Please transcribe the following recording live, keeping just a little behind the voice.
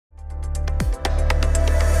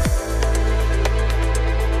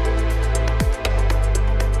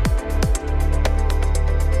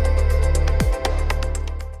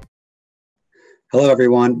Hello,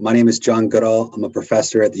 everyone. My name is John Goodall. I'm a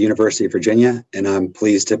professor at the University of Virginia, and I'm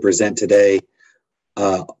pleased to present today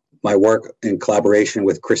my work in collaboration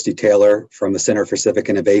with Christie Taylor from the Center for Civic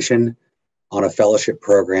Innovation on a fellowship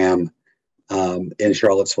program in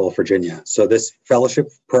Charlottesville, Virginia. So this fellowship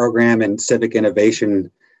program in civic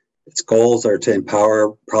innovation, its goals are to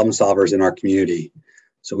empower problem solvers in our community.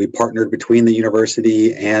 So we partnered between the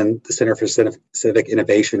university and the Center for Civic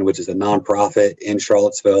Innovation, which is a nonprofit in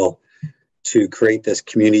Charlottesville, to create this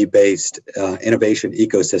community-based innovation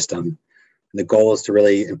ecosystem. And the goal is to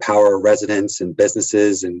really empower residents and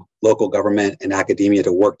businesses and local government and academia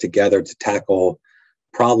to work together to tackle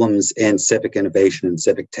problems in civic innovation and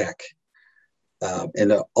civic tech. And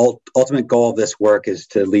the ultimate goal of this work is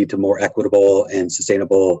to lead to more equitable and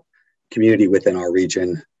sustainable community within our region.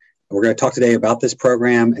 And we're going to talk today about this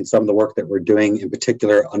program and some of the work that we're doing, in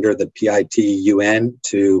particular under the PIT-UN,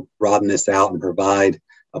 to broaden this out and provide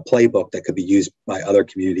a playbook that could be used by other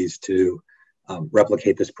communities to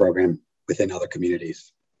replicate this program within other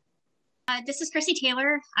communities. This is Christie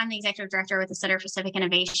Taylor. I'm the executive director with the Center for Civic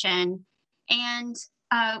Innovation. And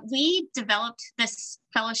we developed this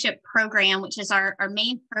fellowship program, which is our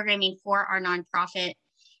main programming for our nonprofit,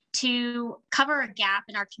 to cover a gap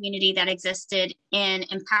in our community that existed in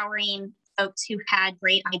empowering folks who had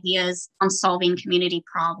great ideas on solving community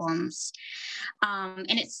problems. And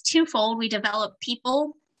it's twofold. We develop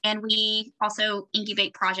people and we also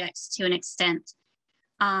incubate projects to an extent.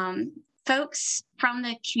 Folks from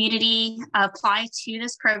the community apply to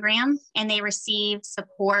this program and they receive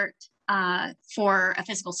support for a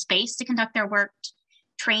physical space to conduct their work,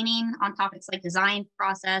 training on topics like design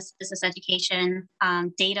process, business education,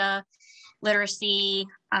 data literacy,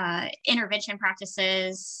 intervention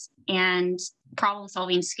practices, and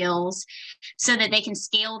problem-solving skills so that they can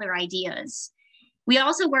scale their ideas. We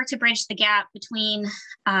also work to bridge the gap between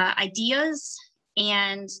ideas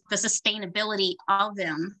and the sustainability of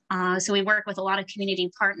them. So we work with a lot of community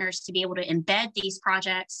partners to be able to embed these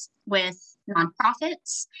projects with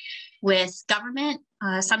nonprofits, with government,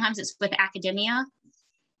 sometimes it's with academia.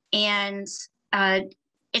 And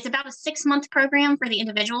it's about a 6-month program for the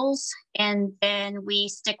individuals, and then we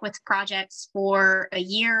stick with projects for a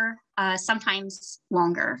year, sometimes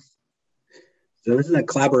longer. So this is a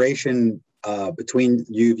collaboration between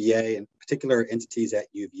UVA and particular entities at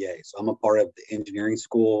UVA. So I'm a part of the engineering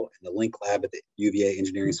school and the Link Lab at the UVA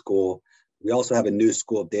Engineering School. We also have a new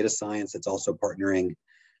school of data science that's also partnering,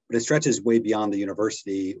 but it stretches way beyond the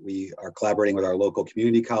university. We are collaborating with our local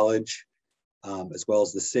community college, as well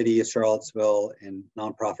as the city of Charlottesville and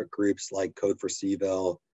nonprofit groups like Code for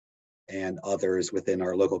Seville and others within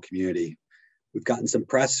our local community. We've gotten some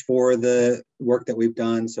press for the work that we've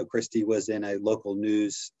done. So Christie was in a local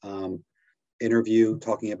news interview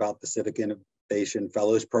talking about the Civic Innovation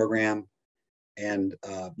Fellows Program. And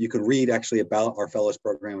you can read actually about our Fellows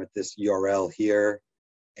Program at this URL here.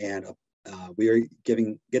 And we are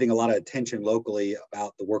getting a lot of attention locally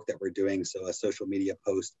about the work that we're doing. So a social media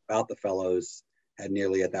post about the fellows had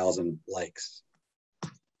nearly 1,000 likes.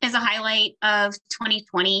 As a highlight of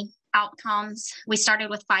 2020 outcomes, we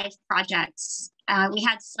started with 5 projects. We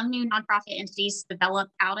had some new nonprofit entities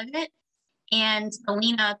develop out of it. And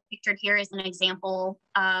Alina, pictured here, is an example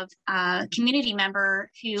of a community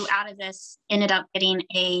member who out of this ended up getting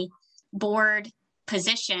a board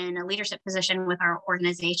position, a leadership position with our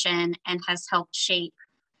organization, and has helped shape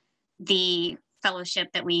the fellowship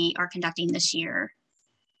that we are conducting this year.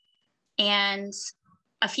 And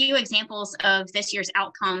a few examples of this year's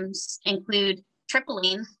outcomes include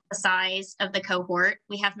tripling the size of the cohort.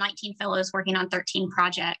 We have 19 fellows working on 13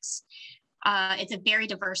 projects. It's a very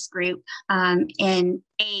diverse group in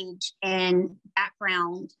age and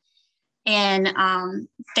background, in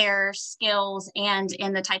their skills, and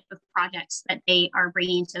in the type of projects that they are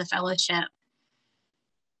bringing to the fellowship.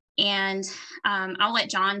 And I'll let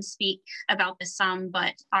John speak about this some,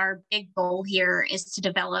 but our big goal here is to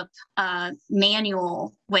develop a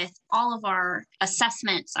manual with all of our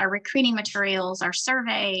assessments, our recruiting materials, our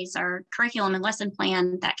surveys, our curriculum and lesson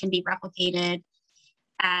plan that can be replicated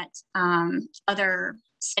at other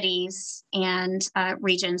cities and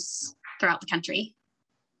regions throughout the country.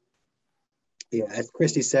 Yeah, as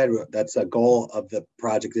Christie said, that's a goal of the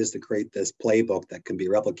project, is to create this playbook that can be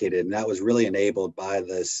replicated. And that was really enabled by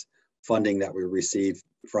this funding that we received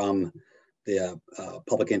from the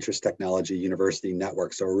Public Interest Technology University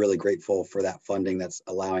Network. So we're really grateful for that funding that's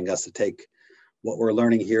allowing us to take what we're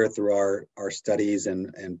learning here through our studies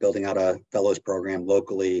and building out a fellows program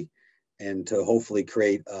locally, and to hopefully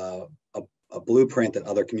create a blueprint that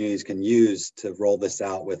other communities can use to roll this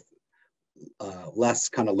out with less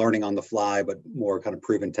kind of learning on the fly, but more kind of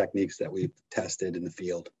proven techniques that we've tested in the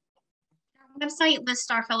field. Our website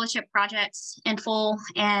lists our fellowship projects in full,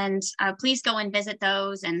 and please go and visit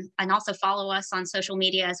those, and also follow us on social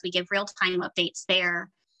media as we give real-time updates there.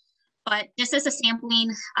 But just as a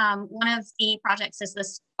sampling, one of the projects is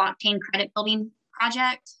this blockchain credit building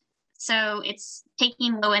project. So it's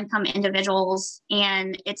taking low-income individuals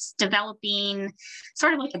and it's developing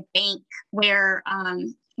sort of like a bank where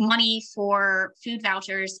money for food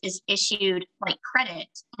vouchers is issued like credit,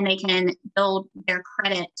 and they can build their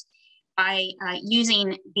credit by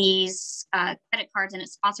using these credit cards, and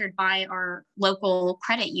it's sponsored by our local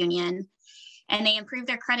credit union. And they improve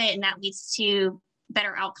their credit, and that leads to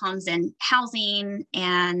better outcomes in housing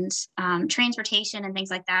and transportation and things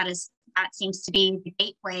like that. That seems to be the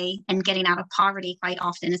gateway in getting out of poverty quite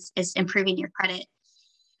often, is improving your credit.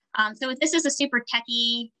 So this is a super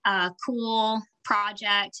techy, cool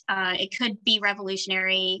project. It could be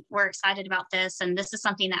revolutionary. We're excited about this. And this is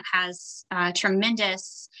something that has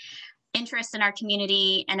tremendous interest in our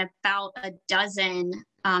community, and about a dozen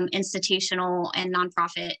institutional and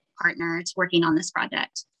nonprofit partners working on this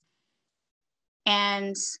project.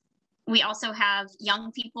 And we also have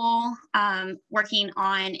young people working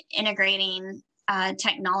on integrating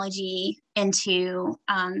technology into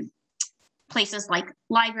places like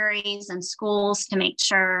libraries and schools to make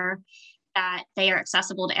sure that they are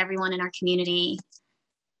accessible to everyone in our community.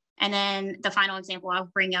 And then the final example I'll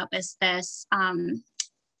bring up is this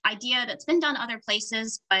idea that's been done other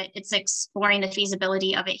places, but it's exploring the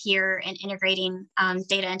feasibility of it here and integrating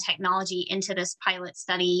data and technology into this pilot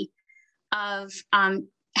study of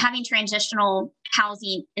having transitional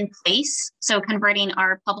housing in place. So converting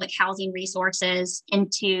our public housing resources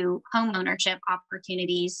into home ownership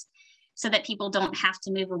opportunities so that people don't have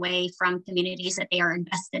to move away from communities that they are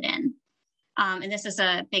invested in. And this is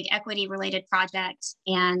a big equity related project,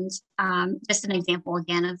 and just an example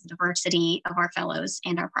again of the diversity of our fellows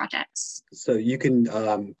and our projects. So you can,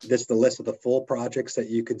 this is the list of the full projects that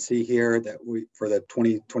you can see here that for the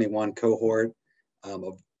 2021 cohort. A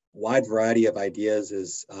wide variety of ideas,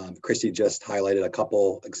 as Christie just highlighted a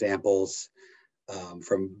couple examples,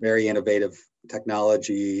 from very innovative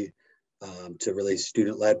technology to really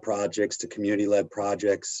student-led projects to community-led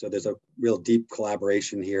projects. So there's a real deep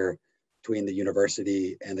collaboration here between the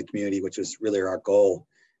university and the community, which is really our goal.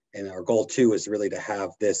 And our goal too is really to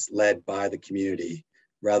have this led by the community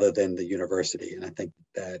rather than the university. And I think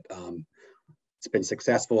that it's been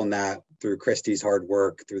successful in that through Christie's hard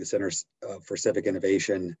work, through the Center for Civic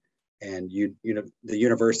Innovation, and the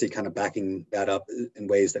university kind of backing that up in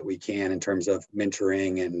ways that we can in terms of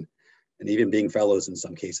mentoring and even being fellows in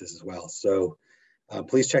some cases as well. So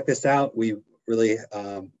please check this out. We really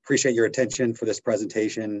appreciate your attention for this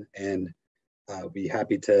presentation, and be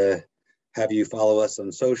happy to have you follow us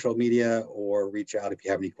on social media or reach out if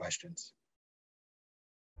you have any questions.